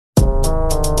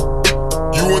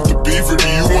reefer, do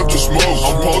you want the smoke?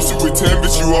 I'm posted with 10,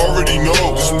 bitch, you already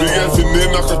know. This big ass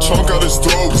venin knock a chunk out his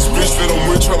throat. This bitch that I'm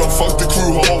with tryna fuck the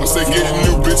crew home. I say getting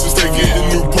new bitches, they getting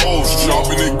new poles.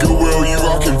 Shopping at Goodwill, you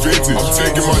rockin' vintage. I'm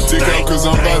taking my dick out cause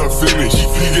I'm about to finish.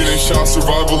 He getting shot,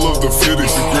 survival of the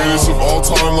fittest. The greatest of all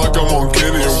time like I'm on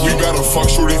Guinness. And we gotta fuck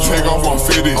shorty, take off my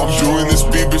fitted. I'm doing this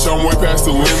beat, bitch, I'm way past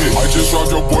the limit. I just dropped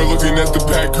your boy looking at the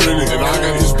pack grinning. And I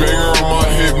got his banger on my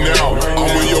hip now. I'm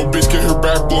with your bitch, get her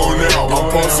back blown out. I'm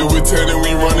posted with 10 and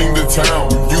we running the town.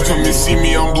 You come and see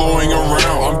me, I'm blowing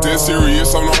around. I'm dead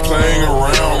serious, I'm not playing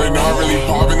around. They not really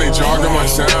popping, they jogging my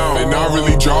sound. They not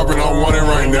really dropping, I want it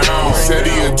right now. He said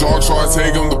he a dog, so I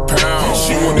take him the pound.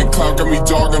 She wanted clout, got me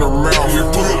dogging her mouth. We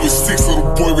pull up with sticks, little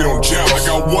boy, we don't joust. I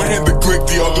got one hand to click,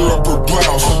 the other up her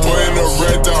blouse. I'm putting a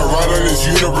red dot right on his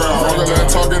unibrow. All that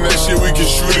talking that shit, we can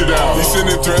shoot it out. He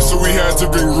sending threats, so we had to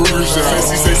bring Rugers out.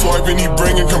 Since he say swiping, he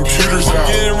bringing computers out.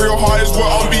 I'm getting real high is what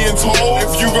I'm being told.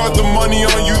 If you got the money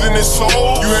on you, then it's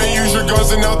sold. You ain't use your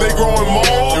guns and now they growing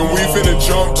mold. And we finna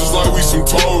jump just like we some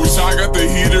toes. I got the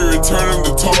heater and turn them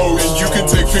to toes. And you can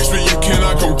take pics, but you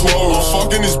cannot come close. I'm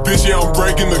fucking this bitch, yeah, I'm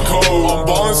breaking the code. I'm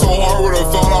balling so hard, would've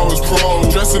thought I was pro.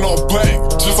 Dressing all black,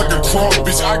 just like a crow.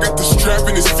 Bitch, I got the strap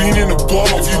and it's fiending to blow.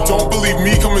 If you don't believe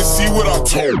me, come and see what I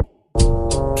told.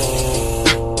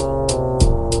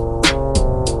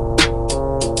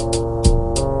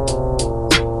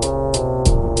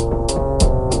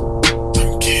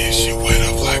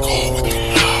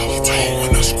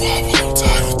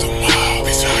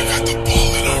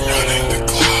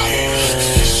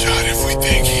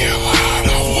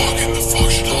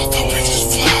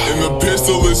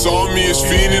 It's on me, it's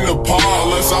feeding the pot.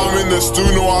 Unless I'm in the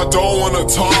studio, I don't wanna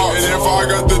talk. And if I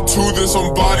got the two, then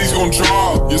somebody's gon'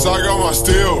 drop. Yes, I got my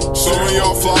steel. Some of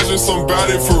y'all flies and some bad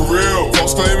it for real.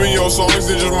 Folks claiming your songs,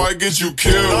 they just might get you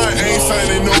killed. I ain't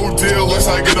signing no deal unless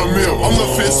I get a meal. I'm the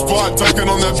fifth spot, dunking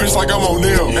on that bitch like I'm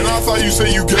O'Neal. And I thought you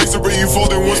say you gangster, but you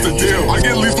folding, what's the deal? I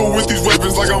get lethal with these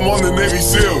weapons like I'm on the Navy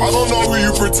SEAL. I don't know who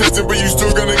you protecting, but you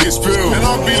still gonna get spilled. And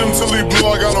I beat him till he blue,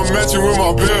 I got him matching with my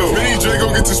bill. Mini J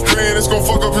gon' get to spraying, it's gon'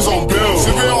 fuck up his own bill.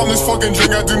 Sipping on this fucking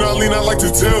drink, I do not lean, I like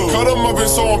to tilt. Cut them up and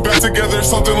sew them back together,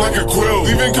 something like a quilt.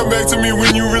 Even come back to me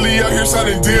when you really out here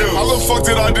signing deals. How the fuck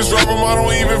did I just rob him? I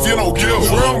don't even feel no guilt.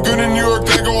 Swear I'm good in New York,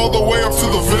 I go all the way up to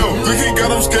the Ville. Think he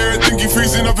got him scared, think he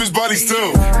freezing up his body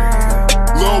still.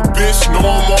 Little bitch, know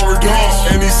I'm overdose.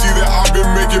 And he see that I've been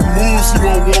making moves, he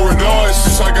want war with us.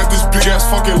 Bitch, I got this big ass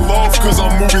fucking loaf, cause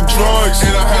I'm moving drugs.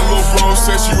 And I had lil' bro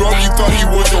set you up, you thought he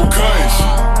was your cuz.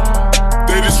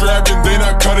 They just rapping, they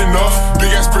not cutting up.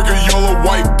 Big ass brick of yellow,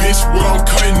 white bitch, what I'm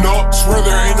cutting up. Swear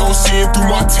there ain't no seeing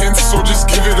through my tent, so just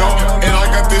give it up. And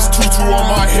I got this tutu on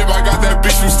my hip, I got that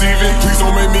bitch from Steven. Please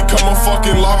don't make me come a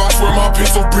fucking live, I swear my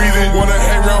pistol breathing. Wanna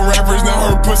hang around rappers, now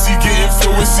her pussy getting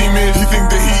filled with semen. He think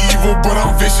that he evil, but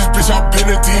I'm vicious, bitch, I been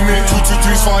a demon. 2, 2,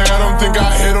 3s fly at him, think I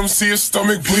hit him, see his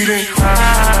stomach bleeding.